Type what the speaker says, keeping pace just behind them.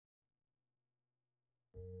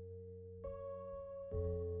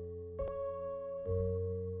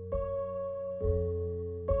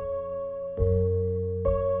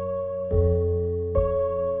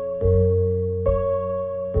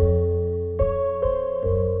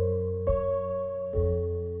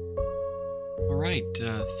right.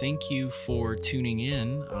 Thank you for tuning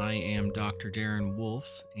in. I am Dr. Darren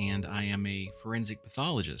Wolf, and I am a forensic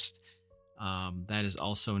pathologist. That is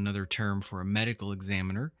also another term for a medical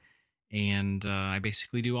examiner, and I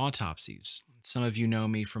basically do autopsies. Some of you know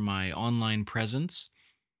me from my online presence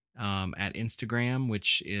at Instagram,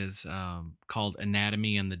 which is called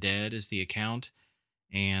Anatomy and the Dead, is the account.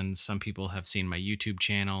 And some people have seen my YouTube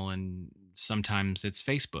channel, and sometimes it's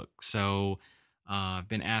Facebook. So I've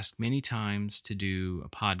been asked many times to do a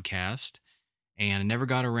podcast, and I never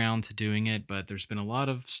got around to doing it. But there's been a lot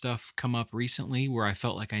of stuff come up recently where I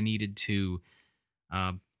felt like I needed to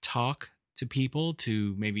talk to people,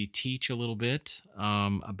 to maybe teach a little bit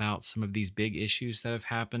about some of these big issues that have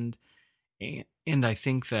happened. And I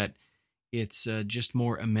think that it's just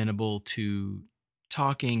more amenable to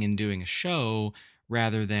talking and doing a show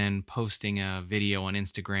rather than posting a video on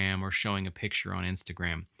Instagram or showing a picture on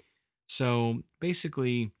Instagram. So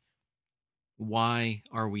basically, why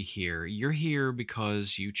are we here? You're here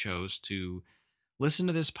because you chose to listen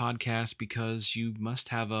to this podcast because you must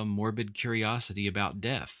have a morbid curiosity about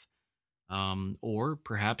death. Or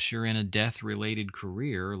perhaps you're in a death related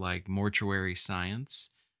career like mortuary science.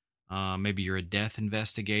 Maybe you're a death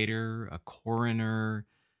investigator, a coroner.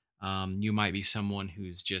 You might be someone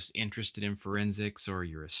who's just interested in forensics, or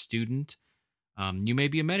you're a student. You may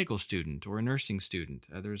be a medical student or a nursing student.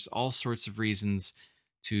 There's all sorts of reasons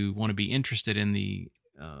to want to be interested in the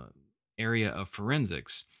area of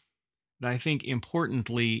forensics. But I think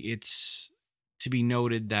importantly, it's to be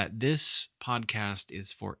noted that this podcast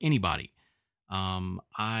is for anybody.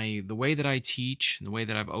 The way that I teach, the way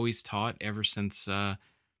that I've always taught ever since I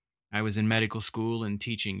was in medical school and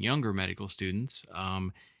teaching younger medical students,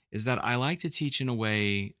 is that I like to teach in a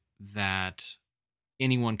way that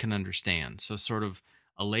anyone can understand. So, sort of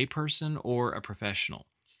a layperson or a professional.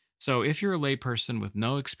 So, if you're a layperson with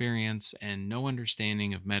no experience and no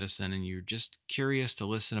understanding of medicine, and you're just curious to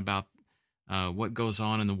listen about what goes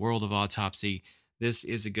on in the world of autopsy, this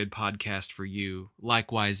is a good podcast for you.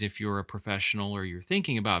 Likewise, if you're a professional or you're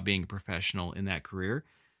thinking about being a professional in that career,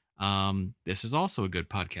 this is also a good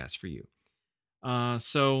podcast for you. I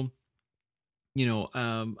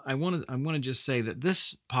want to just say that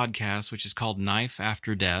this podcast, which is called Knife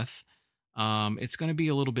After Death, it's going to be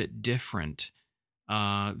a little bit different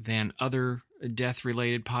than other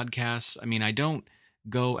death-related podcasts. I mean, I don't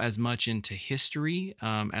go as much into history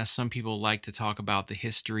as some people like to talk about the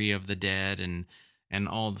history of the dead and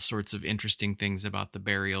all the sorts of interesting things about the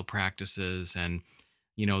burial practices and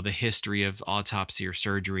the history of autopsy or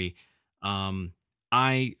surgery.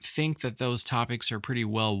 I think that those topics are pretty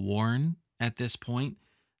well worn at this point.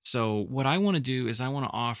 So what I want to do is I want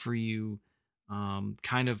to offer you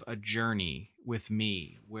kind of a journey with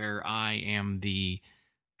me where I am the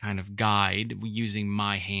kind of guide using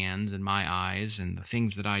my hands and my eyes and the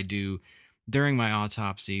things that I do during my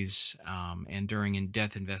autopsies and during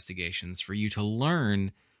in-death investigations for you to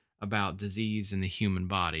learn about disease in the human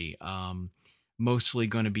body. Mostly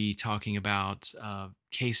going to be talking about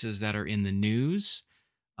cases that are in the news,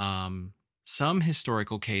 some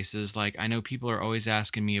historical cases. Like, I know people are always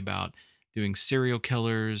asking me about doing serial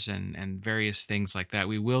killers and various things like that.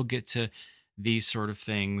 We will get to these sort of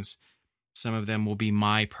things. Some of them will be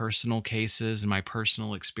my personal cases and my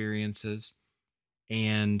personal experiences.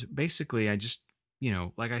 And basically, I just,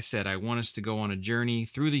 like I said, I want us to go on a journey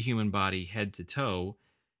through the human body, head to toe,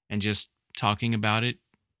 and just talking about it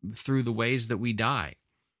through the ways that we die.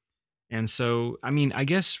 And so, I mean, I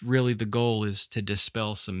guess really the goal is to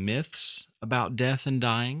dispel some myths about death and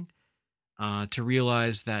dying, to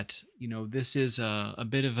realize that, this is a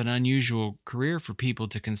bit of an unusual career for people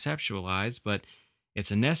to conceptualize, but it's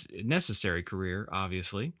a necessary career,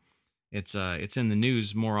 obviously. It's in the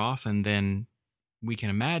news more often than we can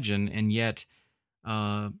imagine, and yet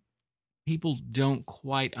people don't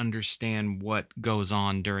quite understand what goes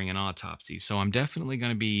on during an autopsy. So I'm definitely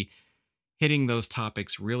going to be hitting those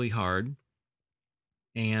topics really hard.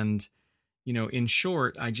 And, in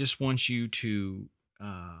short, I just want you to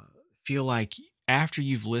feel like after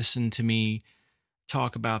you've listened to me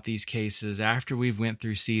talk about these cases, after we've went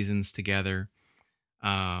through seasons together,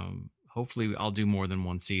 hopefully I'll do more than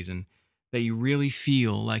one season, that you really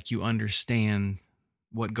feel like you understand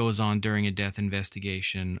what goes on during a death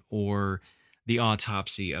investigation or the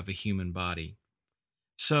autopsy of a human body.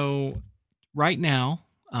 So right now,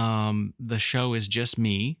 the show is just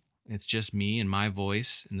me. It's just me and my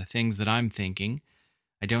voice and the things that I'm thinking.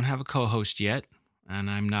 I don't have a co-host yet, and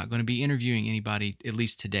I'm not going to be interviewing anybody, at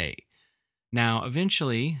least today. Now,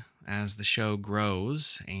 eventually, as the show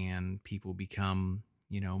grows and people become,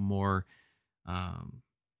 more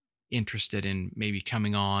interested in maybe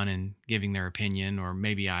coming on and giving their opinion, or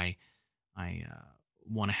maybe I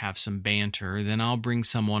want to have some banter, then I'll bring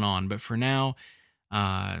someone on. But for now,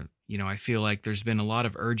 I feel like there's been a lot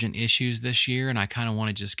of urgent issues this year, and I kind of want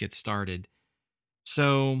to just get started.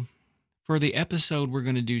 So, for the episode we're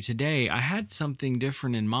going to do today, I had something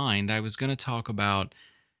different in mind. I was going to talk about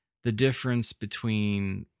the difference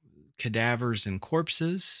between cadavers and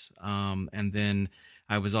corpses, and then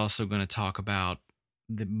I was also going to talk about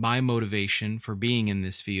my motivation for being in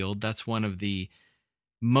this field. That's one of the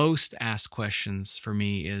most asked questions for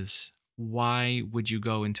me is, why would you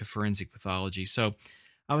go into forensic pathology? So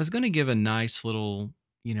I was going to give a nice little,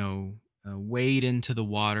 wade into the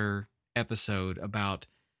water episode about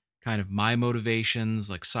kind of my motivations,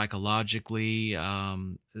 like psychologically,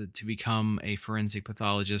 to become a forensic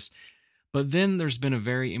pathologist. But then there's been a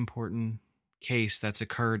very important case that's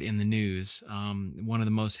occurred in the news, one of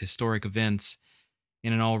the most historic events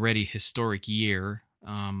in an already historic year.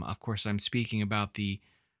 Of course, I'm speaking about the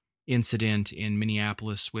incident in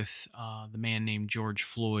Minneapolis with the man named George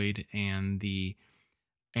Floyd and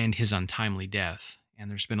his untimely death. And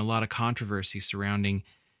there's been a lot of controversy surrounding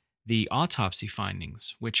the autopsy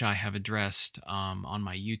findings, which I have addressed on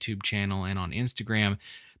my YouTube channel and on Instagram,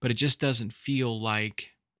 but it just doesn't feel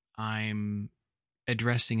like I'm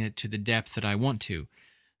addressing it to the depth that I want to.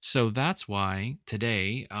 So that's why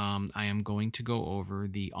today I am going to go over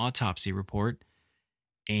the autopsy report,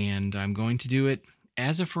 and I'm going to do it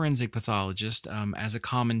as a forensic pathologist, as a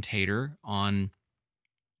commentator on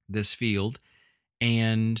this field,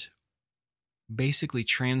 and basically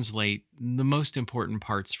translate the most important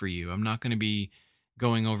parts for you. I'm not going to be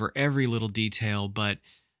going over every little detail, but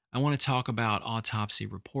I want to talk about autopsy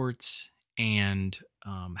reports and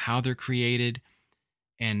how they're created.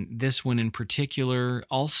 And this one in particular,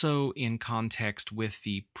 also in context with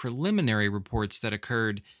the preliminary reports that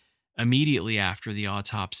occurred immediately after the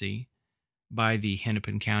autopsy by the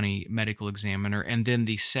Hennepin County medical examiner, and then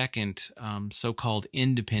the second so-called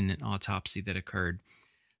independent autopsy that occurred.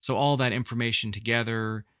 So all that information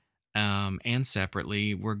together and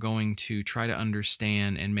separately, we're going to try to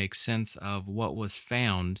understand and make sense of what was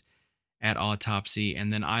found at autopsy.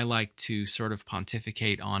 And then I like to sort of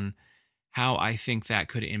pontificate on how I think that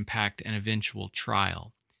could impact an eventual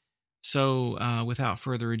trial. So without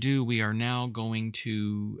further ado, we are now going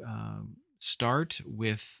to start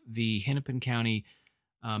with the Hennepin County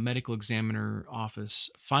Medical Examiner Office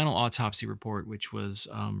final autopsy report, which was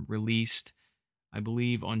released, I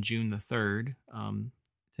believe, on June the 3rd.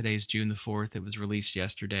 Today's June the 4th. It was released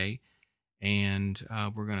yesterday, and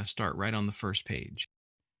we're going to start right on the first page.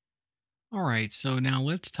 All right, so now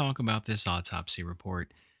let's talk about this autopsy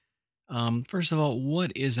report. First of all,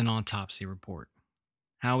 what is an autopsy report?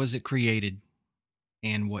 How is it created?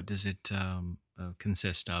 And what does it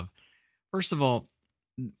consist of? First of all,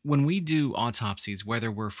 when we do autopsies, whether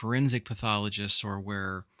we're forensic pathologists or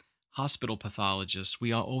we're hospital pathologists,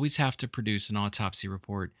 we always have to produce an autopsy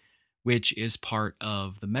report, which is part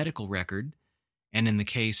of the medical record. And in the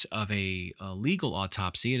case of a legal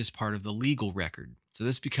autopsy, it is part of the legal record. So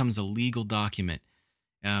this becomes a legal document.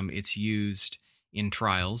 It's used in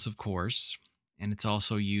trials, of course, and it's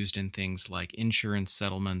also used in things like insurance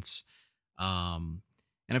settlements. And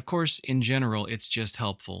of course, in general, it's just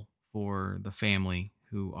helpful for the family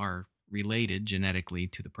who are related genetically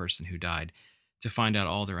to the person who died to find out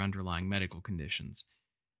all their underlying medical conditions.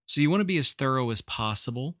 So you want to be as thorough as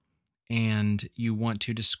possible, and you want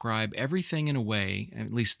to describe everything in a way,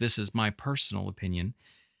 at least this is my personal opinion,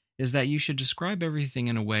 is that you should describe everything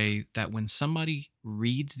in a way that when somebody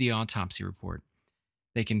reads the autopsy report,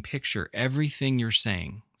 they can picture everything you're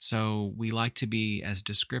saying. So we like to be as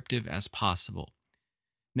descriptive as possible.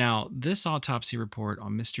 Now, this autopsy report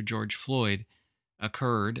on Mr. George Floyd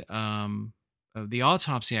occurred, the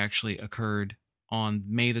autopsy actually occurred on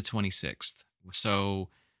May the 26th. So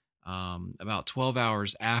about 12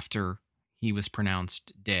 hours after he was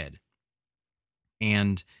pronounced dead.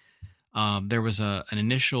 And there was an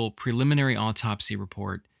initial preliminary autopsy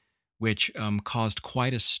report, which caused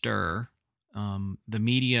quite a stir. The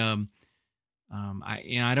media,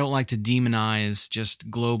 I don't like to demonize just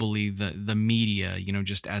globally the media,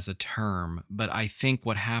 just as a term. But I think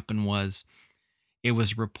what happened was it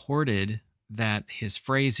was reported that his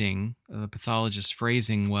phrasing, the pathologist's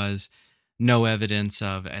phrasing, was no evidence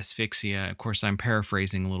of asphyxia. Of course, I'm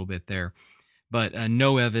paraphrasing a little bit there, but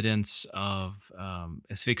no evidence of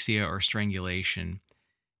asphyxia or strangulation.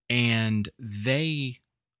 And they,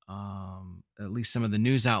 at least some of the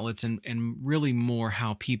news outlets and really more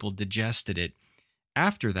how people digested it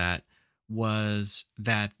after that, was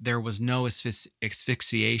that there was no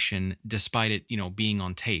asphyxiation despite it, being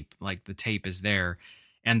on tape, like the tape is there,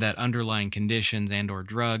 and that underlying conditions and or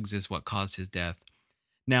drugs is what caused his death.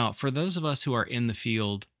 Now, for those of us who are in the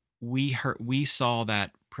field, we saw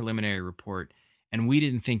that preliminary report and we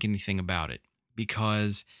didn't think anything about it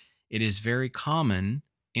because it is very common,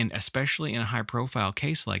 in especially in a high profile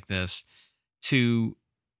case like this, to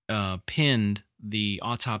pin the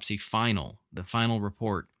autopsy the final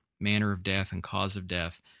report, manner of death and cause of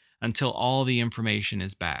death, until all the information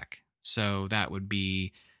is back. So that would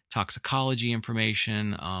be toxicology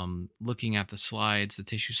information, looking at the slides, the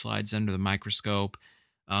tissue slides under the microscope,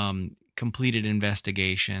 completed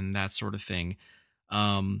investigation, that sort of thing.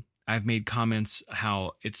 I've made comments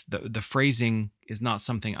how it's the phrasing is not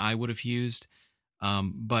something I would have used,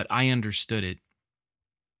 but I understood it.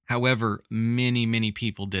 However, many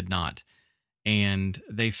people did not. And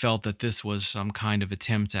they felt that this was some kind of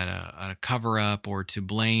attempt at a cover up or to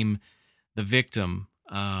blame the victim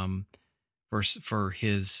for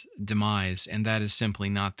his demise. And that is simply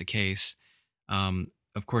not the case.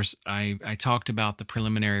 Of course, I talked about the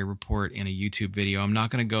preliminary report in a YouTube video. I'm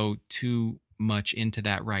not going to go too much into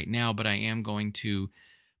that right now, but I am going to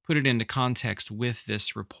put it into context with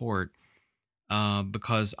this report.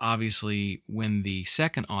 Because obviously when the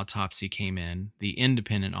second autopsy came in, the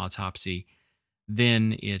independent autopsy,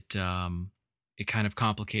 then it kind of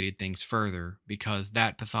complicated things further because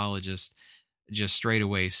that pathologist just straight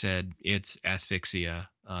away said it's asphyxia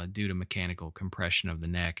due to mechanical compression of the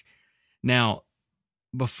neck. Now,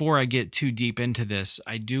 before I get too deep into this,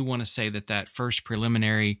 I do want to say that first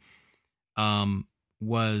preliminary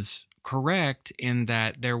was correct in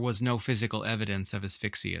that there was no physical evidence of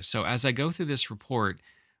asphyxia. So as I go through this report,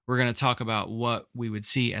 we're going to talk about what we would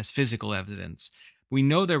see as physical evidence. We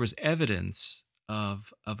know there was evidence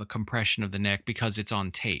of a compression of the neck because it's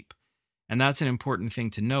on tape. And that's an important thing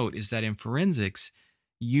to note, is that in forensics,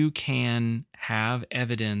 you can have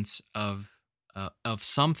evidence of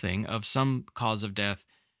some cause of death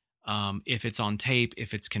if it's on tape,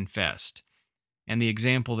 if it's confessed. And the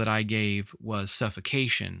example that I gave was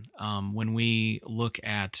suffocation. When we look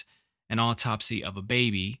at an autopsy of a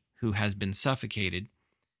baby who has been suffocated,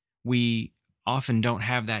 we often don't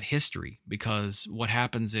have that history because what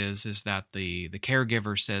happens is that the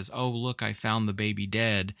caregiver says, "Oh, look, I found the baby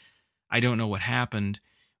dead. I don't know what happened."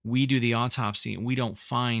 We do the autopsy and we don't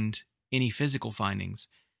find any physical findings.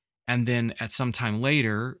 And then at some time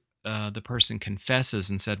later, the person confesses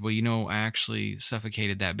and said, "Well, I actually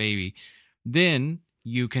suffocated that baby." Then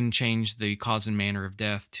you can change the cause and manner of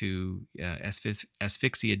death to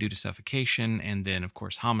asphyxia due to suffocation, and then, of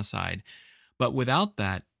course, homicide. But without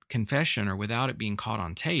that confession or without it being caught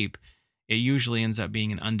on tape, it usually ends up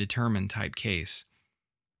being an undetermined type case.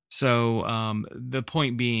 So the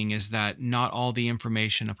point being is that not all the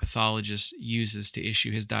information a pathologist uses to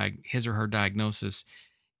issue his or her diagnosis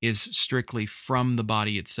is strictly from the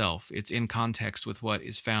body itself. It's in context with what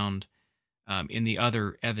is found in the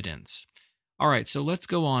other evidence. All right, so let's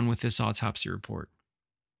go on with this autopsy report.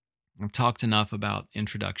 I've talked enough about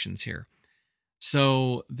introductions here.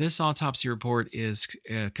 So this autopsy report is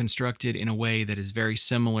constructed in a way that is very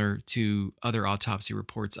similar to other autopsy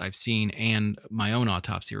reports I've seen and my own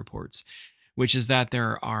autopsy reports, which is that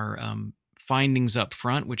there are findings up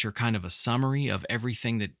front, which are kind of a summary of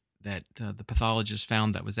everything that the pathologist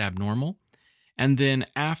found that was abnormal. And then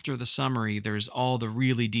after the summary, there's all the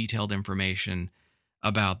really detailed information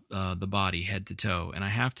about the body head to toe. And I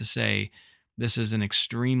have to say, this is an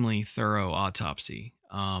extremely thorough autopsy.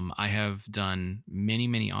 I have done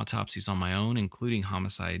many autopsies on my own, including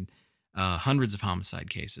homicide, hundreds of homicide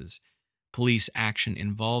cases, police action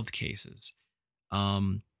involved cases,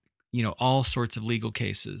 all sorts of legal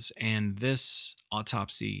cases. And this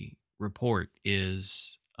autopsy report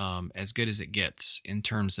is as good as it gets in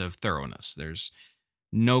terms of thoroughness. There's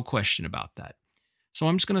no question about that. So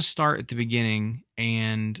I'm just going to start at the beginning,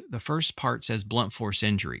 and the first part says blunt force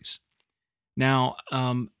injuries. Now,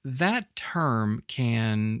 that term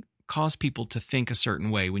can cause people to think a certain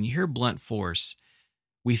way. When you hear blunt force,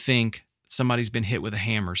 we think somebody's been hit with a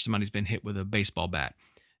hammer, somebody's been hit with a baseball bat.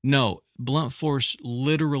 No, blunt force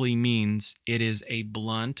literally means it is a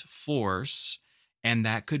blunt force, and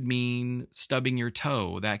that could mean stubbing your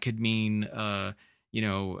toe. That could mean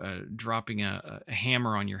dropping a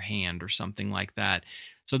hammer on your hand or something like that.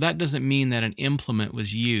 So that doesn't mean that an implement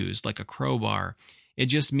was used, like a crowbar. It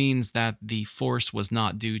just means that the force was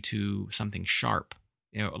not due to something sharp,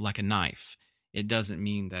 like a knife. It doesn't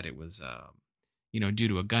mean that it was, due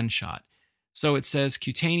to a gunshot. So it says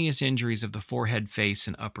cutaneous injuries of the forehead, face,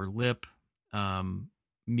 and upper lip,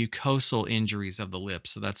 mucosal injuries of the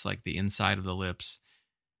lips. So that's like the inside of the lips.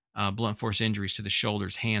 Blunt force injuries to the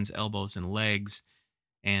shoulders, hands, elbows, and legs,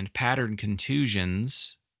 and pattern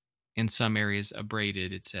contusions in some areas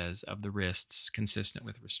abraded, it says, of the wrists, consistent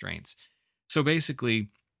with restraints. So basically,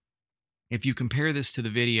 if you compare this to the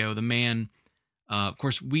video, the man, of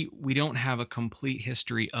course, we don't have a complete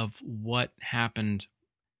history of what happened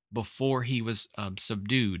before he was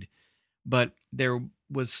subdued, but there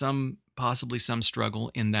was possibly some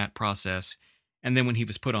struggle in that process. And then when he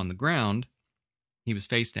was put on the ground, he was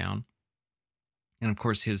face down. And of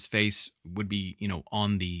course, his face would be,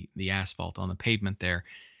 on the asphalt, on the pavement there.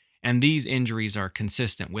 And these injuries are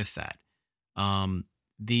consistent with that.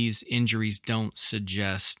 These injuries don't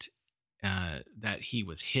suggest that he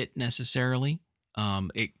was hit necessarily.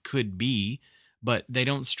 It could be, but they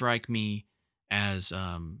don't strike me as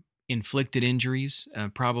inflicted injuries.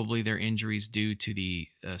 Probably they're injuries due to the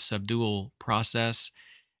subdual process.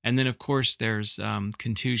 And then, of course, there's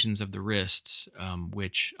contusions of the wrists,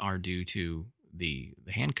 which are due to the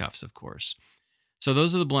handcuffs, of course. So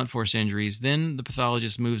those are the blunt force injuries. Then the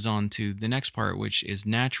pathologist moves on to the next part, which is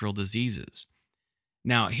natural diseases.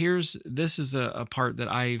 Now, this is a part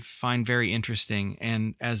that I find very interesting.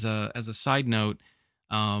 And as a side note,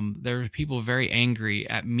 there are people very angry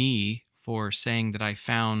at me for saying that I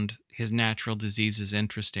found his natural diseases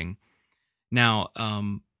interesting. Now,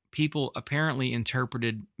 people apparently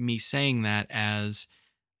interpreted me saying that as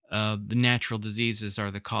the natural diseases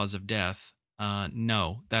are the cause of death.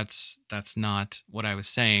 No, that's not what I was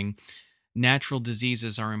saying. Natural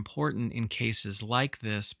diseases are important in cases like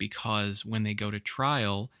this because when they go to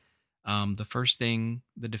trial, the first thing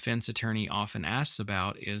the defense attorney often asks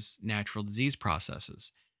about is natural disease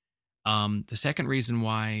processes. The second reason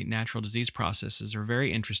why natural disease processes are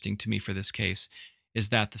very interesting to me for this case is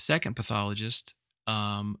that the second pathologist,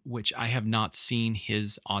 which I have not seen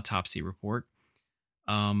his autopsy report,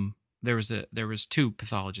 there was two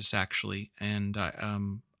pathologists actually, and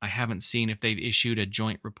I haven't seen if they've issued a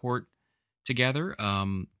joint report together.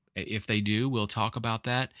 If they do, we'll talk about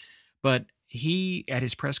that. But he, at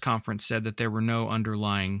his press conference, said that there were no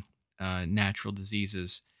underlying natural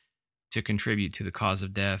diseases to contribute to the cause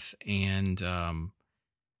of death, and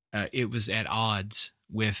it was at odds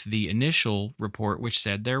with the initial report, which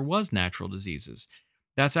said there was natural diseases.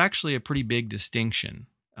 That's actually a pretty big distinction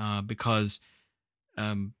because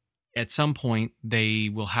at some point they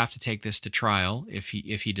will have to take this to trial if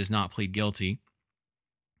he does not plead guilty,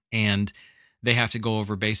 and they have to go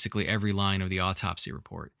over basically every line of the autopsy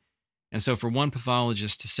report. And so for one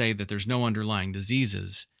pathologist to say that there's no underlying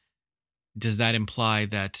diseases, does that imply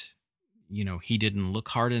that he didn't look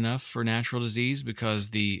hard enough for natural disease?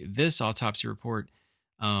 Because this autopsy report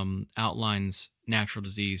outlines natural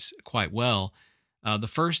disease quite well. The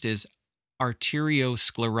first is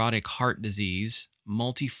arteriosclerotic heart disease,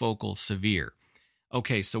 multifocal severe.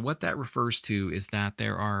 Okay, so what that refers to is that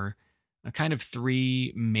there are kind of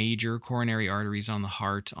three major coronary arteries on the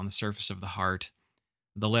heart, on the surface of the heart: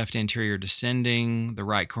 the left anterior descending, the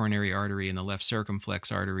right coronary artery, and the left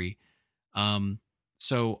circumflex artery.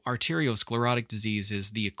 So arteriosclerotic disease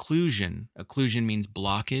is the occlusion. Occlusion means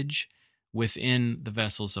blockage within the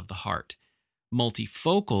vessels of the heart.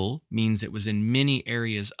 Multifocal means it was in many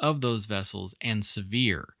areas of those vessels, and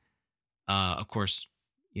severe. Of course,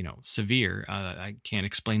 severe. I can't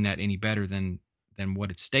explain that any better than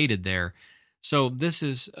what it's stated there. So this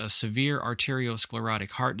is a severe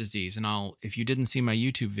arteriosclerotic heart disease, and if you didn't see my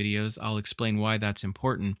YouTube videos, I'll explain why that's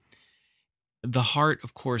important. The heart,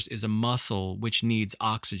 of course, is a muscle which needs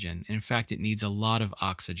oxygen. In fact, it needs a lot of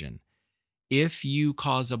oxygen. If you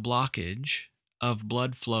cause a blockage of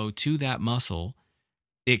blood flow to that muscle,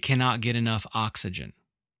 it cannot get enough oxygen,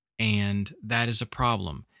 and that is a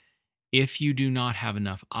problem. If you do not have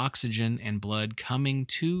enough oxygen and blood coming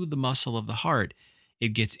to the muscle of the heart, it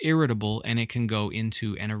gets irritable and it can go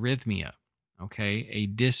into an arrhythmia, okay? A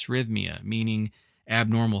dysrhythmia, meaning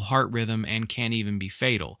abnormal heart rhythm, and can even be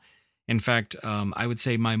fatal. In fact, I would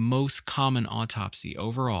say my most common autopsy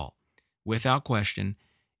overall, without question,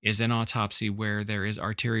 is an autopsy where there is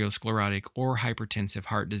arteriosclerotic or hypertensive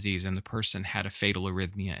heart disease and the person had a fatal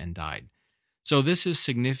arrhythmia and died. So this is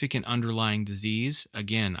significant underlying disease.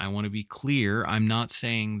 Again, I want to be clear. I'm not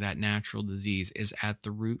saying that natural disease is at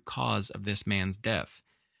the root cause of this man's death,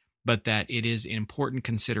 but that it is an important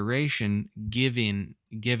consideration given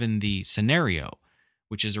the scenario,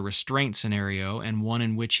 which is a restraint scenario and one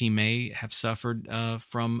in which he may have suffered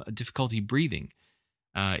from difficulty breathing.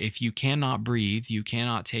 If you cannot breathe, you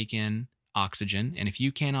cannot take in oxygen. And if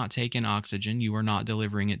you cannot take in oxygen, you are not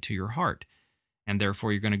delivering it to your heart. And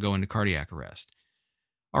therefore, you're going to go into cardiac arrest.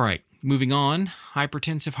 All right, moving on.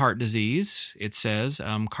 Hypertensive heart disease. It says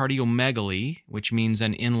cardiomegaly, which means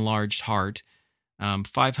an enlarged heart.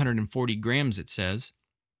 540 grams, it says.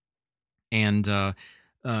 And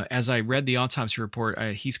as I read the autopsy report,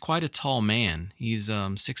 he's quite a tall man. He's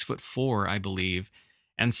 6'4", I believe.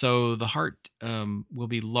 And so the heart will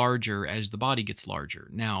be larger as the body gets larger.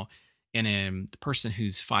 Now, in a person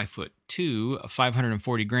who's 5'2",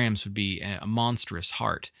 540 grams would be a monstrous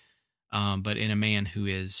heart. But in a man who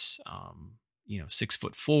is,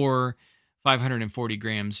 6'4", 540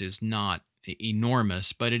 grams is not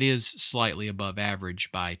enormous, but it is slightly above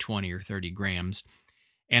average by 20 or 30 grams.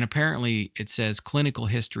 And apparently it says clinical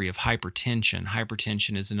history of hypertension.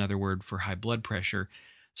 Hypertension is another word for high blood pressure.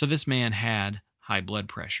 So this man had high blood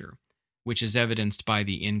pressure, which is evidenced by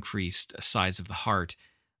the increased size of the heart.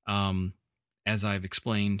 As I've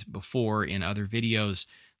explained before in other videos,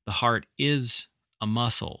 the heart is a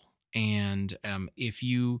muscle. And if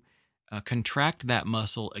you contract that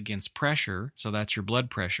muscle against pressure, so that's your blood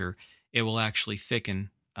pressure, it will actually thicken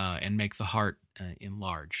and make the heart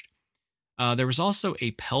enlarged. There was also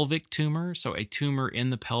a pelvic tumor, so a tumor in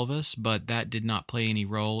the pelvis, but that did not play any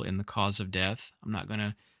role in the cause of death. I'm not going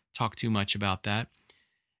to talk too much about that.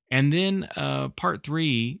 And then part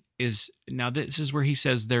 3 is, now this is where he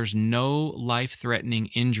says there's no life-threatening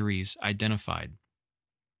injuries identified.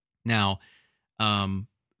 Now,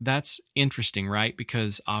 that's interesting, right?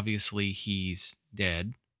 Because obviously he's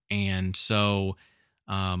dead. And so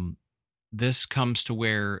this comes to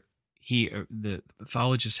where the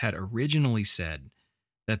pathologist had originally said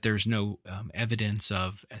that there's no evidence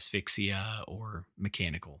of asphyxia or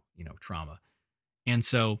mechanical, trauma. And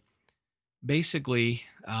so basically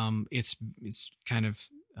it's kind of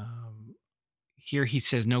here he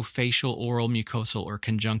says no facial, oral, mucosal, or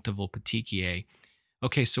conjunctival petechiae.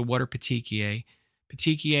 Okay, so what are petechiae?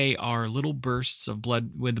 Petechiae are little bursts of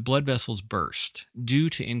blood when the blood vessels burst due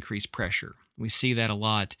to increased pressure. We see that a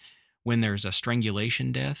lot when there's a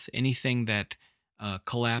strangulation death. Anything that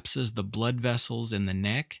collapses the blood vessels in the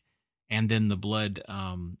neck, and then the blood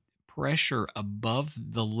pressure above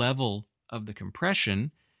the level of the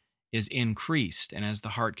compression is increased. And as the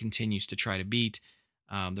heart continues to try to beat,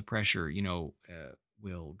 the pressure,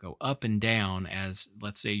 will go up and down. As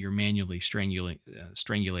let's say you're manually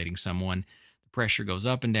strangulating someone, the pressure goes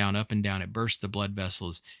up and down, it bursts the blood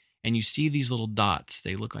vessels, and you see these little dots.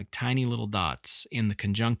 They look like tiny little dots in the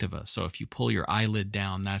conjunctiva. So if you pull your eyelid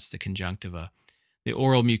down, that's the conjunctiva. The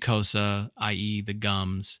oral mucosa, i.e. the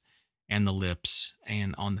gums and the lips,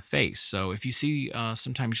 and on the face. So if you see,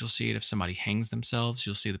 sometimes you'll see it if somebody hangs themselves,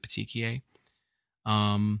 you'll see the petechiae.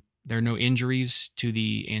 There are no injuries to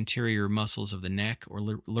the anterior muscles of the neck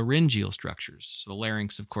or laryngeal structures. So the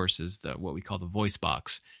larynx, of course, is what we call the voice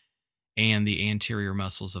box. And the anterior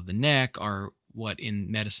muscles of the neck are what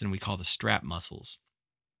in medicine we call the strap muscles.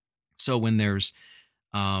 So when there's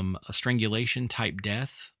a strangulation type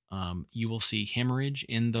death, you will see hemorrhage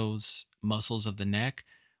in those muscles of the neck,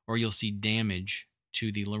 or you'll see damage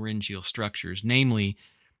to the laryngeal structures, namely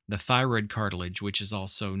the thyroid cartilage, which is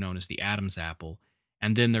also known as the Adam's apple.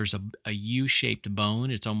 And then there's a U-shaped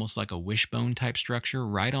bone. It's almost like a wishbone type structure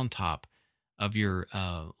right on top of your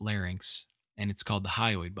larynx, and it's called the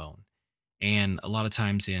hyoid bone. And a lot of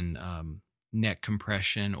times in neck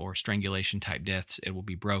compression or strangulation type deaths, it will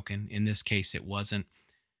be broken. In this case, it wasn't.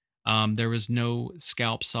 There was no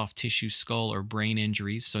scalp, soft tissue, skull, or brain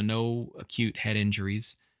injuries, so no acute head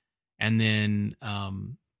injuries. And then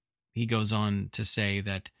he goes on to say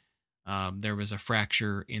that there was a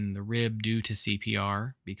fracture in the rib due to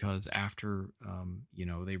CPR, because after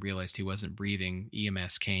they realized he wasn't breathing,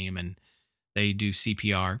 EMS came and they do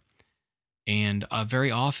CPR. And very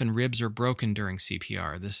often ribs are broken during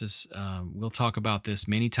CPR. This is we'll talk about this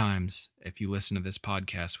many times. If you listen to this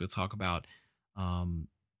podcast, we'll talk about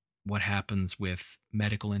what happens with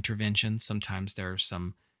medical intervention. Sometimes there are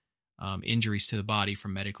some injuries to the body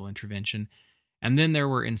from medical intervention. And then there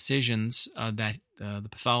were incisions that the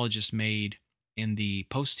pathologist made in the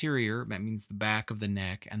posterior, that means the back of the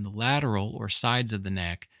neck, and the lateral or sides of the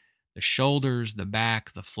neck, the shoulders, the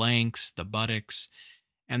back, the flanks, the buttocks.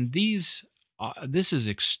 And this is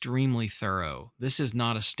extremely thorough. This is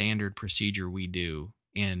not a standard procedure we do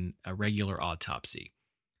in a regular autopsy,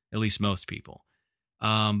 at least most people.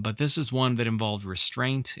 But this is one that involved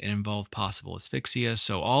restraint. It involved possible asphyxia.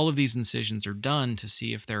 So all of these incisions are done to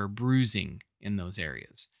see if there are bruising in those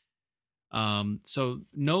areas. So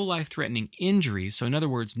no life-threatening injuries. So in other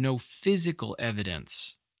words, no physical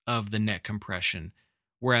evidence of the neck compression,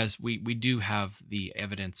 whereas we do have the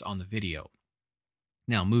evidence on the video.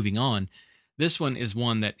 Now, moving on, this one is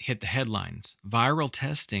one that hit the headlines. Viral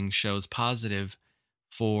testing shows positive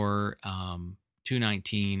for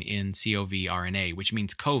 219 in CoV-RNA, which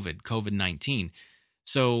means COVID-19.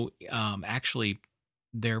 So actually,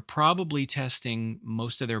 they're probably testing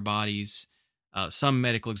most of their bodies. Some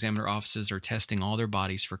medical examiner offices are testing all their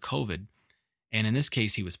bodies for COVID. And in this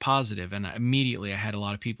case, he was positive. And immediately I had a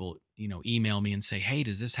lot of people, email me and say, hey,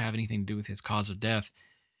 does this have anything to do with his cause of death?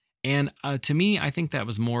 And to me, I think that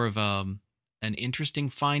was more of an interesting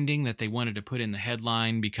finding that they wanted to put in the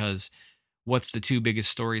headline because what's the two biggest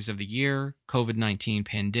stories of the year? COVID-19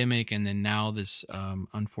 pandemic, and then now this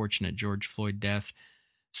unfortunate George Floyd death.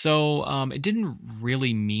 So it didn't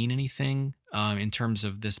really mean anything in terms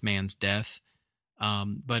of this man's death,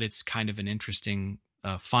 but it's kind of an interesting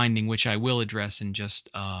finding, which I will address in just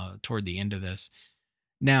toward the end of this.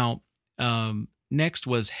 Now, next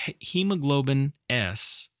was hemoglobin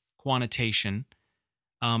S quantitation.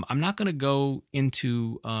 I'm not going to go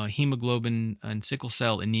into hemoglobin and sickle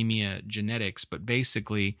cell anemia genetics, but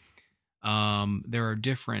basically there are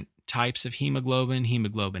different types of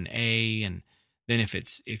hemoglobin A, and then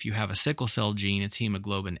if you have a sickle cell gene, it's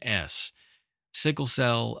hemoglobin S. Sickle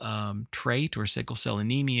cell trait or sickle cell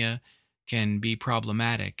anemia can be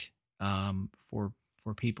problematic for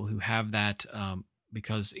people who have that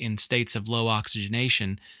because in states of low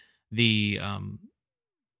oxygenation, the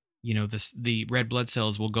red blood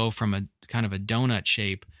cells will go from a kind of a donut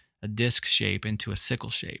shape, a disc shape, into a sickle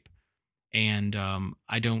shape. And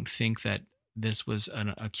I don't think that this was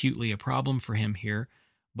acutely a problem for him here,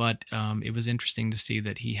 but it was interesting to see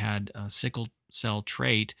that he had a sickle cell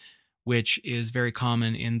trait, which is very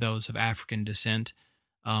common in those of African descent.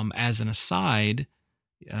 As an aside,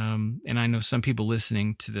 and I know some people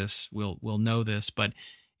listening to this will know this, but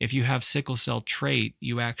if you have sickle cell trait,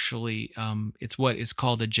 you actually, it's what is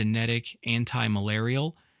called a genetic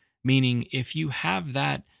anti-malarial, meaning if you have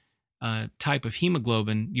that type of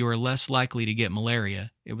hemoglobin, you are less likely to get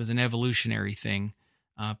malaria. It was an evolutionary thing.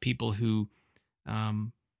 People who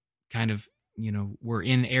were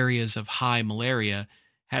in areas of high malaria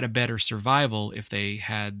had a better survival if they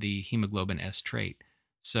had the hemoglobin S trait.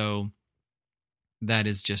 So that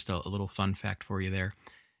is just a little fun fact for you there.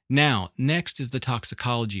 Now, next is the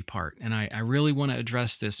toxicology part. And I really want to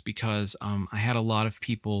address this because I had a lot of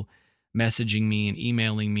people messaging me and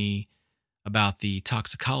emailing me about the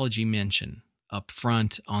toxicology mention up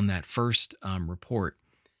front on that first report.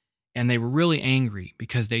 And they were really angry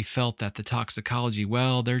because they felt that the toxicology,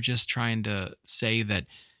 well, they're just trying to say that,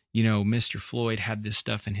 Mr. Floyd had this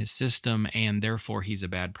stuff in his system and therefore he's a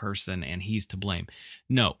bad person and he's to blame.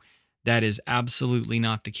 No, that is absolutely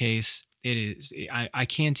not the case. It is. I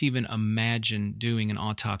can't even imagine doing an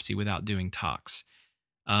autopsy without doing tox.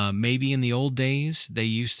 Maybe in the old days, they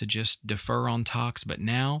used to just defer on tox, but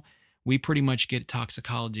now we pretty much get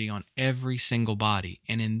toxicology on every single body.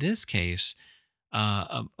 And in this case,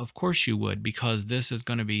 of course you would, because this is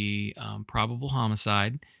going to be probable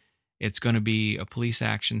homicide. It's going to be a police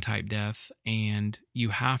action type death, and you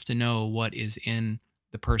have to know what is in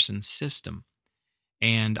the person's system.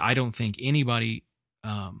 And I don't think anybody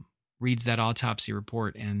reads that autopsy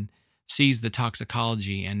report and sees the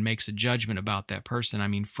toxicology and makes a judgment about that person. I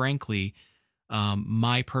mean, frankly,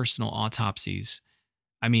 my personal autopsies,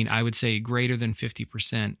 I would say greater than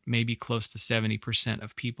 50%, maybe close to 70%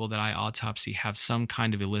 of people that I autopsy have some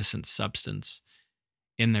kind of illicit substance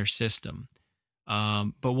in their system.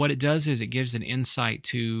 But what it does is it gives an insight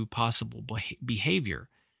to possible behavior,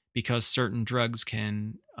 because certain drugs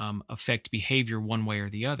can affect behavior one way or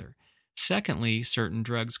the other. Secondly, certain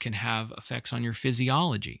drugs can have effects on your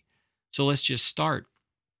physiology. So let's just start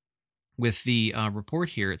with the report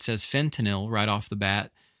here. It says fentanyl right off the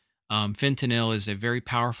bat. Fentanyl is a very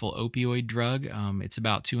powerful opioid drug. It's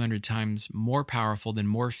about 200 times more powerful than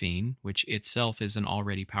morphine, which itself is an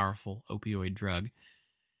already powerful opioid drug.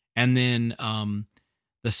 And then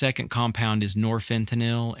the second compound is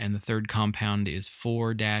norfentanyl, and the third compound is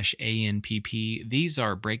 4-ANPP. These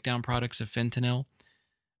are breakdown products of fentanyl.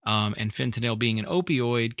 And fentanyl, being an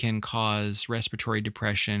opioid, can cause respiratory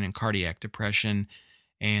depression and cardiac depression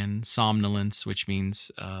and somnolence, which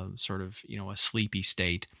means sort of, a sleepy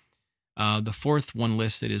state. The fourth one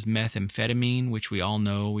listed is methamphetamine, which we all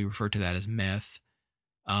know. We refer to that as meth.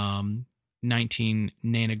 19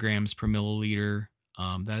 nanograms per milliliter.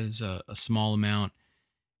 That is a small amount.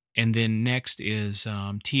 And then next is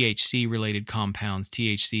THC-related compounds.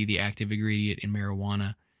 THC, the active ingredient in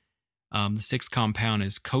marijuana. The sixth compound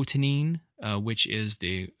is cotinine, which is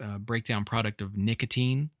the breakdown product of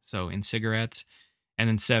nicotine, so in cigarettes. And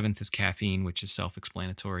then seventh is caffeine, which is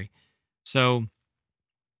self-explanatory. So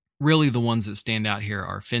really the ones that stand out here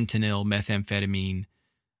are fentanyl, methamphetamine,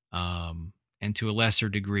 and to a lesser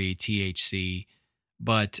degree, THC.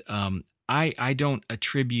 But I don't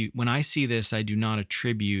attribute, when I see this, I do not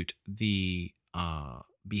attribute the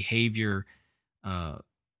behavior, uh,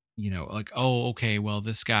 like, oh, okay, well,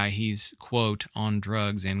 this guy, he's, quote, on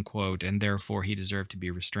drugs, end quote, and therefore he deserved to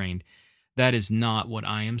be restrained. That is not what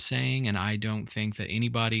I am saying, and I don't think that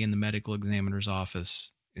anybody in the medical examiner's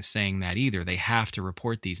office is saying that either. They have to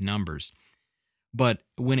report these numbers. But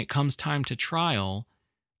when it comes time to trial,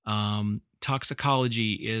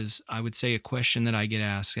 toxicology is, I would say, a question that I get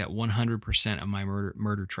asked at 100% of my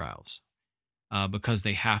murder trials, because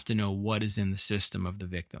they have to know what is in the system of the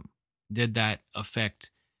victim. Did that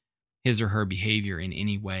affect his or her behavior in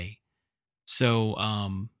any way? So,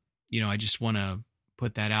 I just want to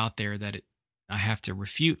put that out there, that I have to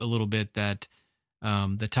refute a little bit that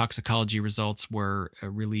the toxicology results were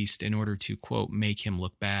released in order to, quote, make him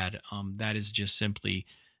look bad. That is just simply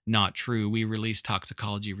not true. We release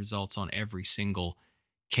toxicology results on every single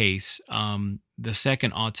case. The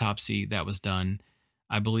second autopsy that was done,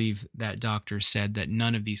 I believe that doctor said that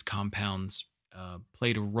none of these compounds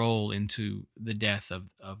played a role into the death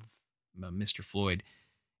of Mr. Floyd.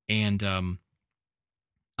 And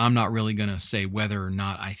I'm not really going to say whether or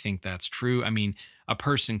not I think that's true. I mean, a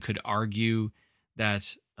person could argue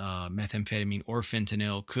that methamphetamine or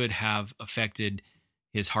fentanyl could have affected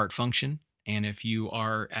his heart function. And if you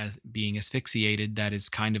are being asphyxiated, that is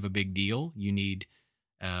kind of a big deal. You need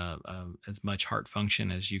as much heart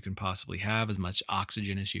function as you can possibly have, as much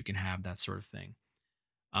oxygen as you can have, that sort of thing.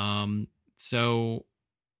 So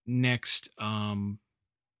next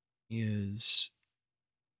is,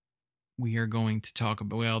 we are going to talk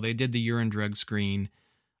about, well, they did the urine drug screen.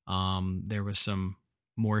 There was some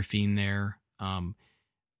morphine there.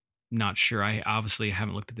 Not sure. I obviously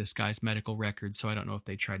haven't looked at this guy's medical record, so I don't know if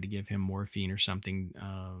they tried to give him morphine or something,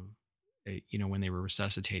 when they were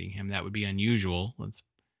resuscitating him. That would be unusual, let's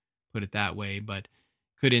put it that way, but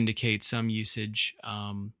could indicate some usage.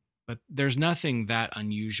 But there's nothing that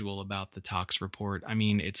unusual about the tox report. I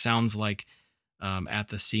mean, it sounds like at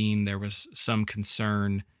the scene there was some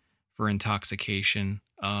concern for intoxication.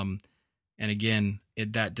 And again,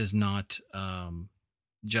 that does not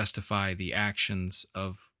justify the actions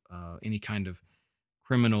of any kind of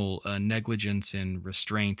criminal negligence and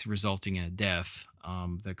restraint resulting in a death,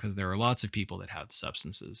 because there are lots of people that have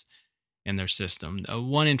substances in their system.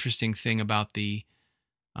 One interesting thing about the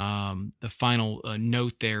final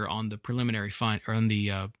note there on the preliminary or on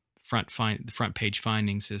the front page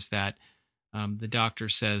findings is that the doctor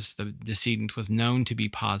says the decedent was known to be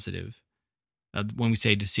positive. When we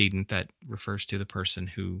say decedent, that refers to the person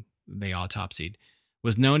who they autopsied,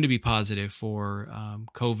 was known to be positive for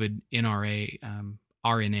COVID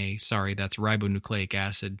RNA, that's ribonucleic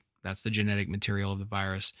acid. That's the genetic material of the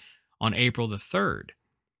virus, on April the 3rd.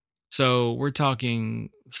 So we're talking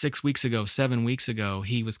 6 weeks ago, 7 weeks ago,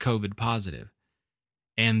 he was COVID positive.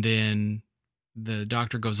 And then the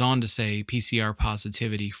doctor goes on to say PCR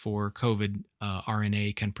positivity for COVID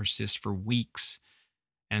RNA can persist for weeks.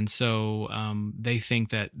 And so they think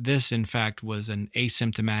that this, in fact, was an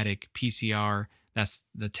asymptomatic PCR. That's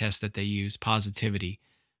the test that they use, positivity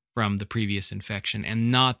from the previous infection, and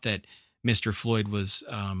not that Mr. Floyd was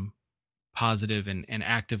positive and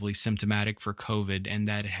actively symptomatic for COVID, and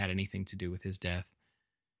that it had anything to do with his death.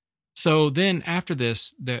 So then after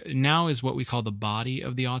this, now is what we call the body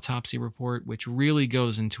of the autopsy report, which really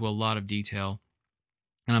goes into a lot of detail.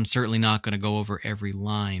 And I'm certainly not going to go over every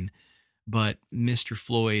line, but Mr.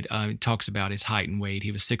 Floyd talks about his height and weight.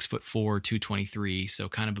 He was 6'4", 223, so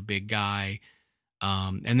kind of a big guy.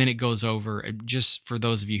 And then it goes over, just for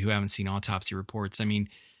those of you who haven't seen autopsy reports, I mean,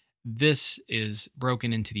 this is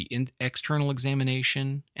broken into the external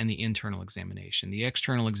examination and the internal examination. The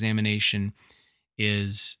external examination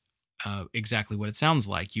is exactly what it sounds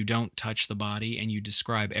like. You don't touch the body and you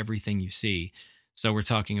describe everything you see. So we're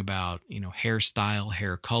talking about, hairstyle,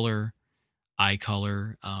 hair color, eye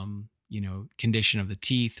color, condition of the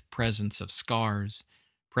teeth, presence of scars,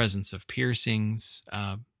 presence of piercings,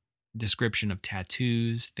 description of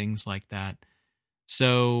tattoos, things like that.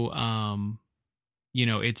 So,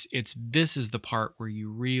 this is the part where you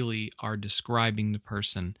really are describing the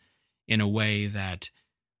person in a way that,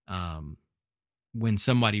 when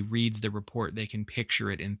somebody reads the report, they can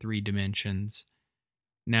picture it in 3 dimensions.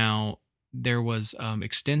 Now, there was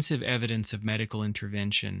extensive evidence of medical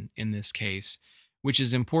intervention in this case, which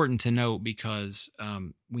is important to note because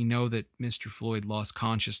we know that Mr. Floyd lost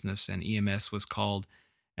consciousness and EMS was called,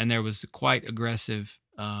 and there was a quite aggressive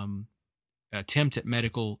attempt at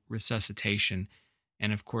medical resuscitation.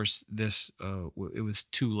 And of course, it was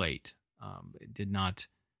too late. It did not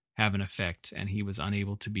have an effect, and he was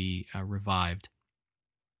unable to be revived.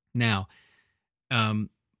 Now,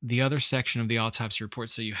 Um, the other section of the autopsy report,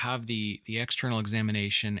 so you have the external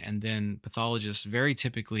examination, and then pathologists very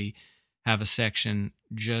typically have a section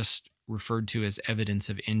just referred to as evidence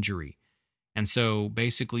of injury. And so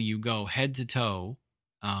basically, you go head to toe,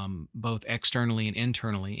 both externally and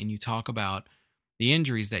internally, and you talk about the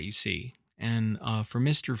injuries that you see. And for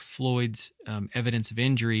Mr. Floyd's evidence of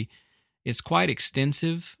injury, it's quite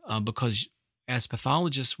extensive because as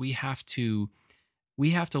pathologists, we have to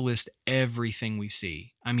list everything we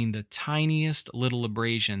see. I mean, the tiniest little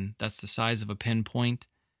abrasion that's the size of a pinpoint,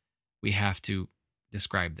 we have to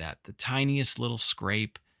describe that. The tiniest little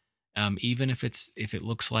scrape, even if it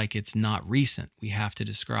looks like it's not recent, we have to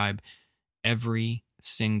describe every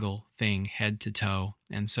single thing head to toe.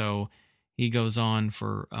 And so he goes on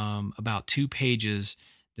for about 2 pages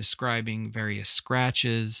describing various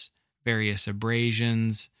scratches, various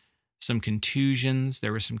abrasions, some contusions.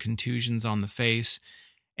 There were some contusions on the face.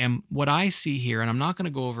 And what I see here, and I'm not going to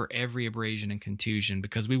go over every abrasion and contusion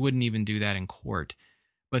because we wouldn't even do that in court,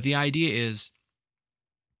 but the idea is,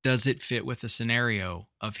 does it fit with the scenario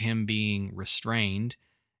of him being restrained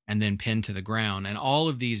and then pinned to the ground? And all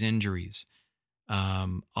of these injuries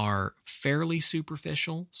are fairly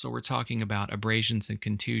superficial. So we're talking about abrasions and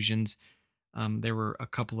contusions. There were a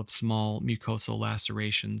couple of small mucosal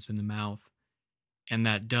lacerations in the mouth, and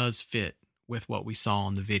that does fit with what we saw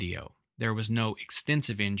on the video. There was no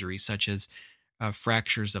extensive injury, such as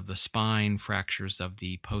fractures of the spine, fractures of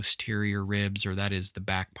the posterior ribs, or that is the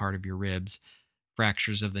back part of your ribs,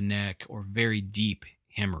 fractures of the neck, or very deep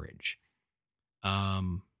hemorrhage.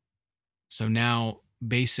 So now,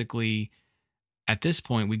 basically, at this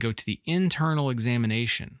point, we go to the internal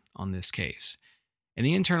examination on this case. And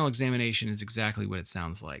the internal examination is exactly what it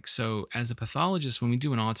sounds like. So as a pathologist, when we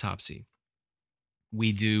do an autopsy,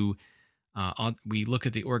 we look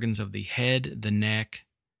at the organs of the head, the neck,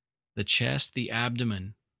 the chest, the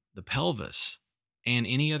abdomen, the pelvis, and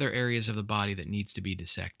any other areas of the body that needs to be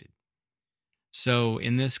dissected. So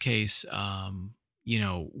in this case,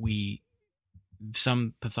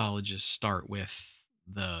 some pathologists start with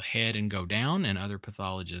the head and go down, and other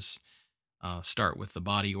pathologists start with the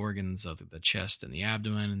body organs of the chest and the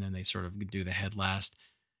abdomen, and then they sort of do the head last.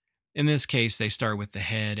 In this case, they start with the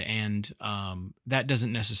head, and that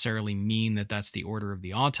doesn't necessarily mean that that's the order of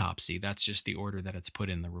the autopsy. That's just the order that it's put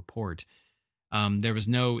in the report. There was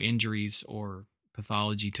no injuries or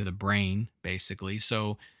pathology to the brain, basically.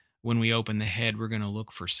 So when we open the head, we're going to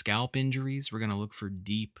look for scalp injuries. We're going to look for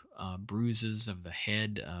deep bruises of the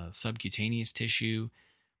head, subcutaneous tissue,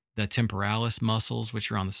 the temporalis muscles,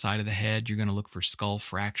 which are on the side of the head. You're going to look for skull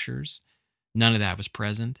fractures. None of that was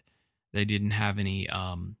present. They didn't have any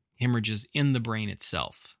hemorrhages in the brain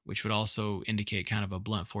itself, which would also indicate kind of a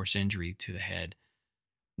blunt force injury to the head.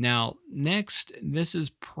 Now, next, this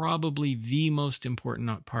is probably the most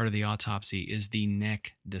important part of the autopsy, is the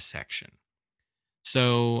neck dissection.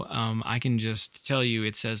 So I can just tell you,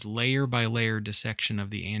 it says layer by layer dissection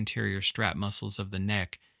of the anterior strap muscles of the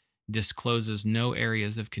neck discloses no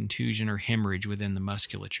areas of contusion or hemorrhage within the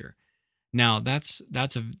musculature. Now, that's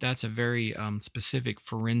a very specific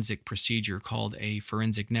forensic procedure called a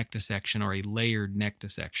forensic neck dissection, or a layered neck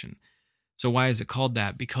dissection. So why is it called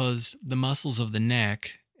that? Because the muscles of the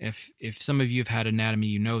neck, if some of you have had anatomy,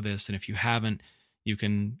 you know this, and if you haven't, you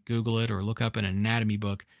can Google it or look up in an anatomy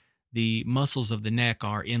book. The muscles of the neck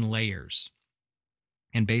are in layers.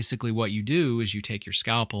 And basically what you do is you take your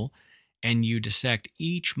scalpel and you dissect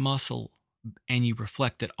each muscle, and you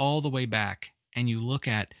reflect it all the way back, and you look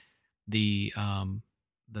at the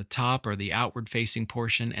top, or the outward facing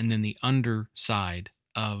portion, and then the underside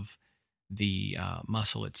of the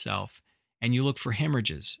muscle itself. And you look for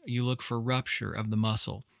hemorrhages. You look for rupture of the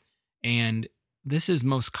muscle. And this is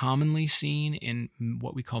most commonly seen in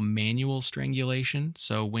what we call manual strangulation.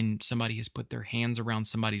 So when somebody has put their hands around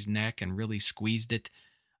somebody's neck and really squeezed it,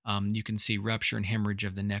 you can see rupture and hemorrhage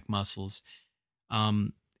of the neck muscles.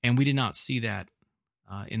 And we did not see that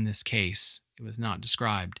in this case. It was not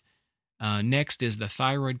described. Next is the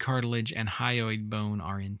thyroid cartilage and hyoid bone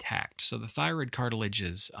are intact. So the thyroid cartilage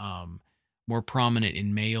is more prominent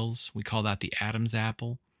in males. We call that the Adam's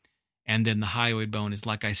apple. And then the hyoid bone is,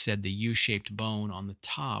 like I said, the U-shaped bone on the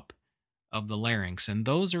top of the larynx. And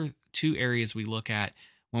those are 2 areas we look at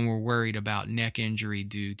when we're worried about neck injury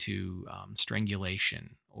due to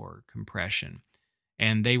strangulation or compression.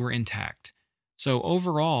 And they were intact. So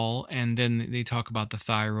overall, and then they talk about the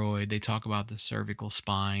thyroid, they talk about the cervical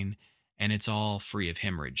spine, and it's all free of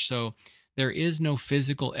hemorrhage. So there is no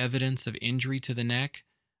physical evidence of injury to the neck,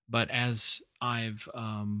 but as I've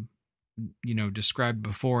described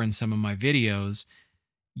before in some of my videos,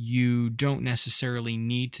 you don't necessarily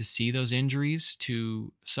need to see those injuries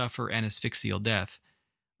to suffer an asphyxial death.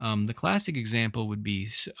 The classic example would be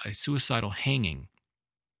a suicidal hanging.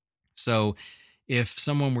 So, if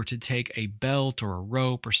someone were to take a belt or a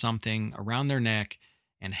rope or something around their neck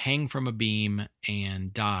and hang from a beam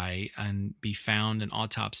and die and be found and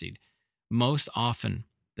autopsied, most often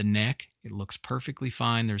the neck, it looks perfectly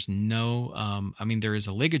fine. There's no, there is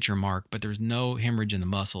a ligature mark, but there's no hemorrhage in the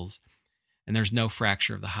muscles and there's no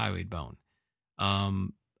fracture of the hyoid bone.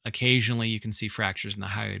 Occasionally you can see fractures in the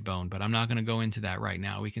hyoid bone, but I'm not going to go into that right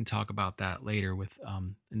now. We can talk about that later with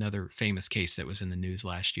another famous case that was in the news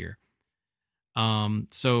last year.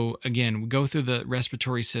 So again, we go through the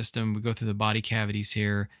respiratory system, we go through the body cavities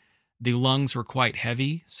here. The lungs were quite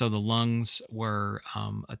heavy, so the lungs were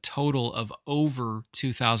a total of over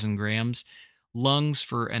 2,000 grams. Lungs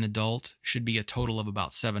for an adult should be a total of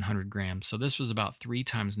about 700 grams. So this was about 3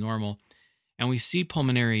 times normal. And we see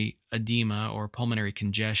pulmonary edema or pulmonary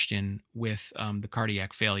congestion with the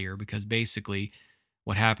cardiac failure, because basically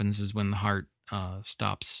what happens is when the heart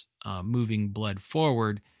stops moving blood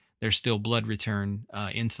forward, there's still blood return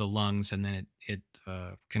into the lungs, and then it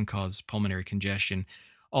can cause pulmonary congestion.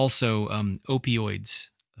 Also, opioids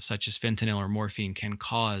such as fentanyl or morphine can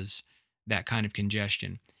cause that kind of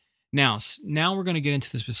congestion. Now we're going to get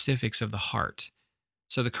into the specifics of the heart.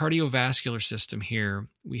 So the cardiovascular system here,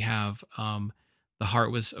 we have the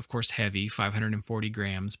heart was, of course, heavy, 540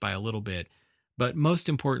 grams by a little bit. But most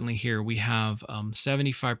importantly here, we have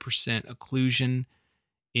 75% occlusion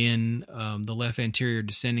in the left anterior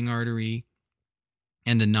descending artery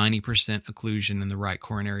and a 90% occlusion in the right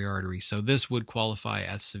coronary artery. So this would qualify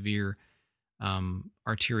as severe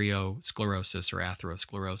arteriosclerosis or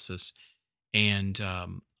atherosclerosis. And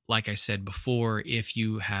like I said before, if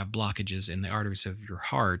you have blockages in the arteries of your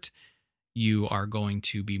heart, you are going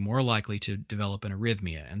to be more likely to develop an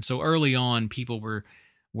arrhythmia. And so early on, people were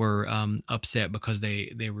upset because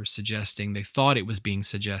they were suggesting, they thought it was being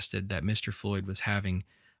suggested that Mr. Floyd was having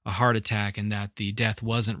a heart attack and that the death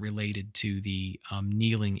wasn't related to the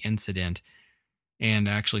kneeling incident. And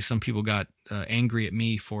actually, some people got angry at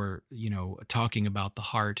me for talking about the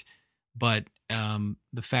heart. But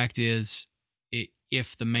the fact is,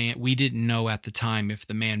 if the man, we didn't know at the time if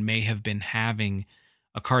the man may have been having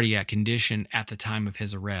a cardiac condition at the time of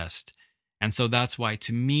his arrest. And so that's why,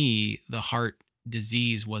 to me, the heart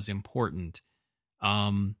disease was important.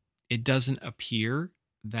 It doesn't appear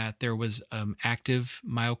that there was active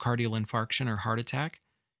myocardial infarction or heart attack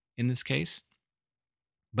in this case,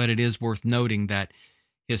 but it is worth noting that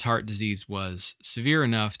his heart disease was severe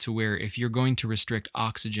enough to where if you're going to restrict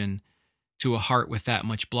oxygen to a heart with that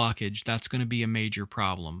much blockage, that's going to be a major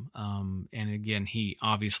problem. And again, he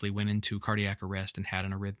obviously went into cardiac arrest and had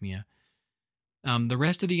an arrhythmia. The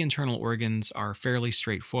rest of the internal organs are fairly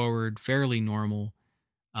straightforward, fairly normal.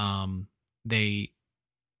 It's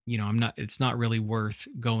not really worth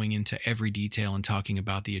going into every detail and talking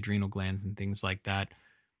about the adrenal glands and things like that,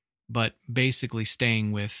 but basically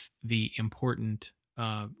staying with the important,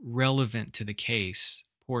 relevant to the case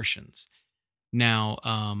portions. Now,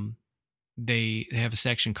 they have a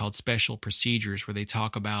section called special procedures where they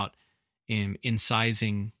talk about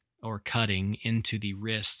incising or cutting into the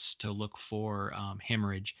wrists to look for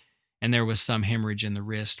hemorrhage. And there was some hemorrhage in the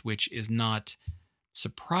wrist, which is not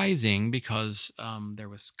surprising because there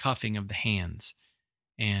was cuffing of the hands.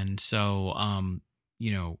 And so,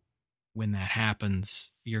 when that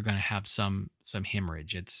happens, you're going to have some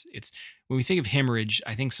hemorrhage. It's when we think of hemorrhage,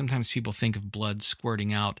 I think sometimes people think of blood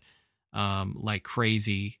squirting out like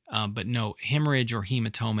crazy. But no, hemorrhage or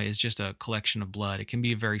hematoma is just a collection of blood. It can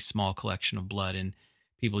be a very small collection of blood, and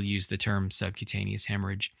people use the term subcutaneous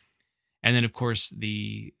hemorrhage. And then, of course,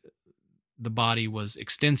 the body was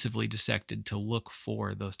extensively dissected to look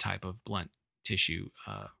for those type of blunt tissue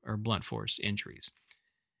or blunt force injuries.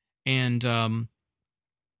 And,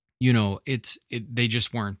 they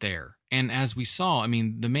just weren't there. And as we saw,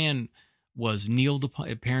 the man was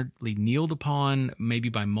apparently kneeled upon, maybe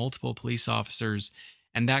by multiple police officers,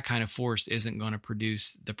 and that kind of force isn't going to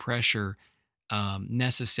produce the pressure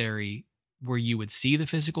necessary where you would see the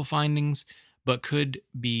physical findings, but could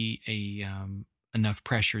be enough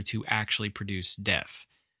pressure to actually produce death.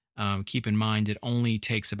 Keep in mind, it only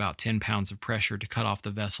takes about 10 pounds of pressure to cut off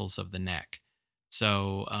the vessels of the neck.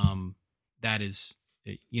 So that is,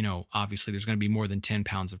 obviously there's going to be more than 10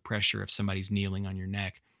 pounds of pressure if somebody's kneeling on your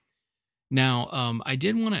neck. Now, I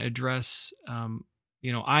did want to address,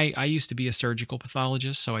 I used to be a surgical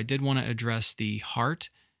pathologist, so I did want to address the heart,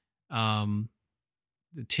 the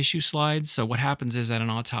tissue slides. So what happens is at an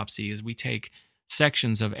autopsy is we take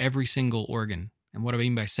sections of every single organ And what I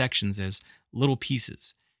mean by sections is little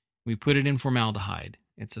pieces. We put it in formaldehyde.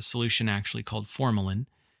 It's a solution actually called formalin.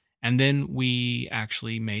 And then we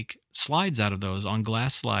actually make slides out of those on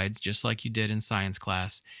glass slides, just like you did in science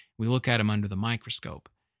class. We look at them under the microscope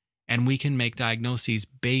and we can make diagnoses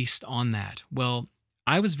based on that. Well,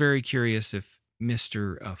 I was very curious if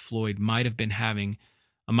Mr. Floyd might have been having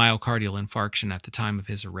a myocardial infarction at the time of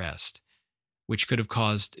his arrest, which could have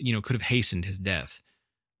caused, could have hastened his death.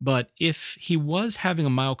 But if he was having a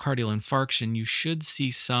myocardial infarction, you should see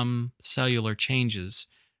some cellular changes.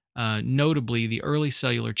 Notably, the early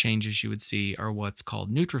cellular changes you would see are what's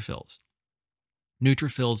called neutrophils.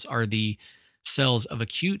 Neutrophils are the cells of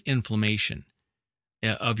acute inflammation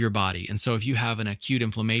of your body. And so if you have an acute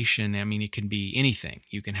inflammation, I mean, it can be anything.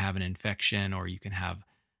 You can have an infection or you can have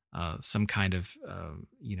some kind of,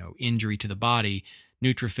 injury to the body.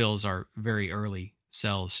 Neutrophils are very early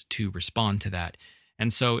cells to respond to that.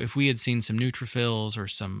 And so if we had seen some neutrophils or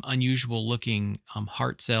some unusual looking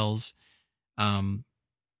heart cells,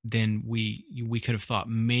 then we could have thought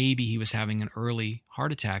maybe he was having an early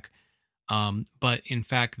heart attack. But in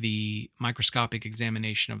fact, the microscopic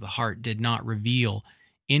examination of the heart did not reveal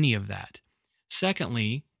any of that.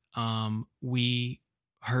 Secondly, we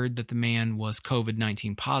heard that the man was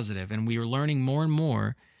COVID-19 positive, and we are learning more and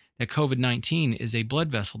more that COVID-19 is a blood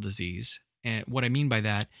vessel disease. And what I mean by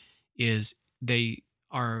that is it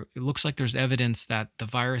looks like there's evidence that the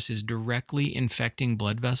virus is directly infecting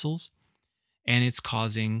blood vessels and it's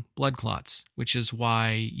causing blood clots, which is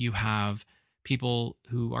why you have people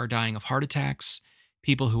who are dying of heart attacks,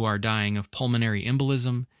 people who are dying of pulmonary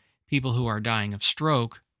embolism, people who are dying of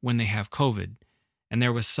stroke when they have COVID. And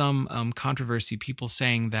there was some controversy, people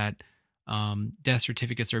saying that death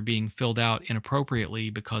certificates are being filled out inappropriately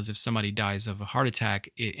because if somebody dies of a heart attack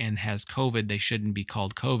and has COVID, they shouldn't be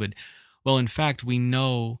called COVID. Well, in fact, we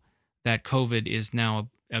know that COVID is now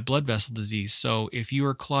a blood vessel disease. So if you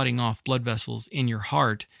are clotting off blood vessels in your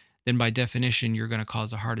heart, then by definition, you're going to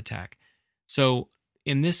cause a heart attack. So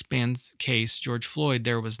in this man's case, George Floyd,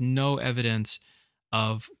 there was no evidence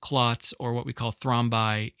of clots or what we call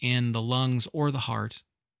thrombi in the lungs or the heart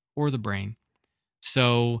or the brain.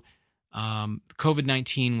 So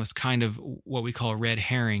COVID-19 was kind of what we call a red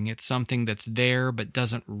herring. It's something that's there but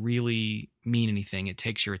doesn't really mean anything. It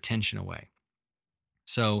takes your attention away.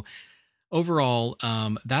 So overall,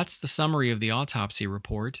 that's the summary of the autopsy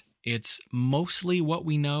report. It's mostly what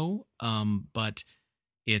we know, but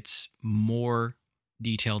it's more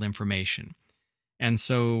detailed information. And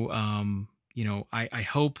so, I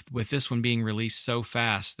hope with this one being released so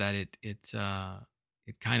fast that it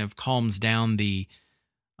kind of calms down the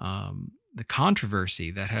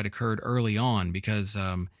controversy that had occurred early on, because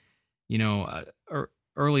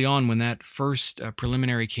early on when that first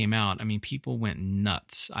preliminary came out, I mean, people went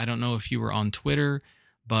nuts. I don't know if you were on Twitter,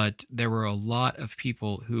 but there were a lot of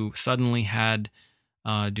people who suddenly had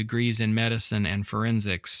degrees in medicine and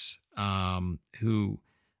forensics who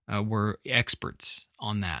were experts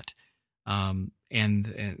on that, and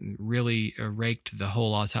really raked the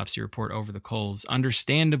whole autopsy report over the coals.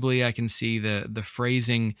 Understandably, I can see the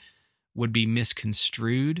phrasing would be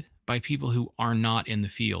misconstrued by people who are not in the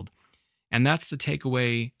field. And that's the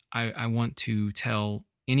takeaway I want to tell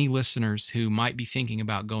any listeners who might be thinking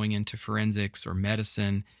about going into forensics or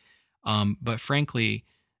medicine. But frankly,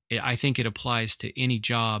 I think it applies to any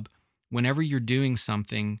job. Whenever you're doing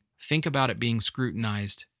something, think about it being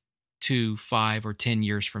scrutinized 2, 5, or 10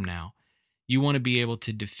 years from now. You want to be able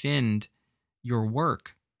to defend your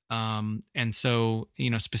work. And so,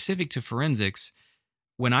 specific to forensics,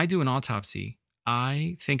 when I do an autopsy,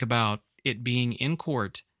 I think about it being in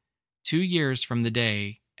court 2 years from the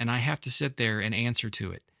day, and I have to sit there and answer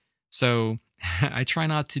to it. So I try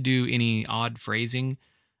not to do any odd phrasing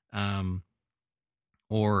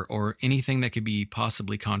or anything that could be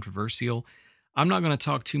possibly controversial. I'm not going to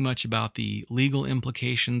talk too much about the legal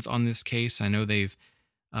implications on this case. I know they've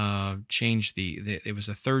changed it was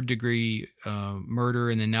a 3rd-degree murder,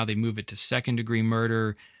 and then now they move it to 2nd-degree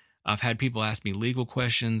murder. I've had people ask me legal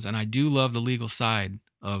questions, and I do love the legal side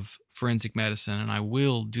of forensic medicine, and I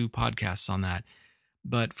will do podcasts on that.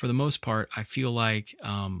 But for the most part, I feel like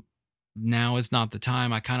now is not the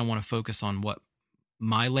time. I kind of want to focus on what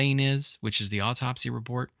my lane is, which is the autopsy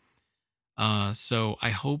report. So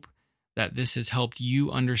I hope that this has helped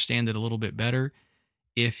you understand it a little bit better.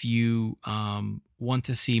 If you want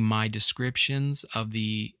to see my descriptions of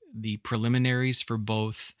the preliminaries for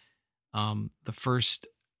both the first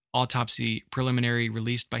autopsy preliminary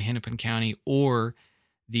released by Hennepin County or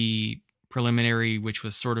the preliminary, which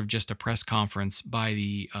was sort of just a press conference by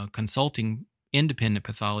the consulting independent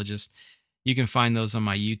pathologist, you can find those on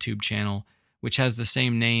my YouTube channel, which has the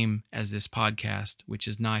same name as this podcast, which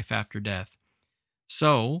is Knife After Death.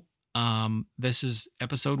 So, this is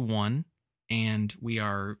episode 1, and we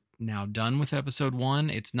are now done with episode 1.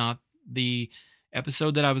 It's not the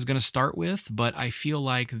episode that I was going to start with, but I feel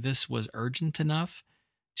like this was urgent enough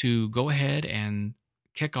to go ahead and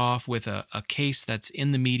kick off with a case that's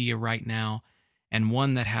in the media right now, and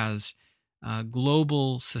one that has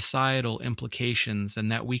global societal implications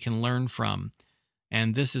and that we can learn from.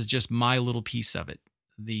 And this is just my little piece of it.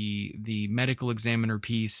 The medical examiner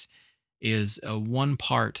piece is one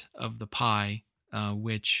part of the pie,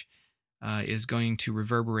 which is going to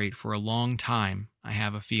reverberate for a long time, I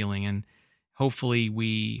have a feeling. And hopefully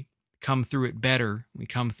we come through it better. We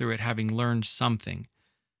come through it having learned something.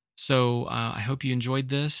 So I hope you enjoyed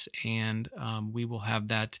this, and we will have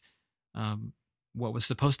that, what was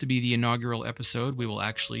supposed to be the inaugural episode. We will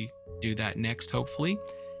actually do that next, hopefully.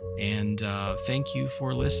 And thank you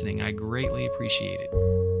for listening. I greatly appreciate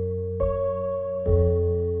it.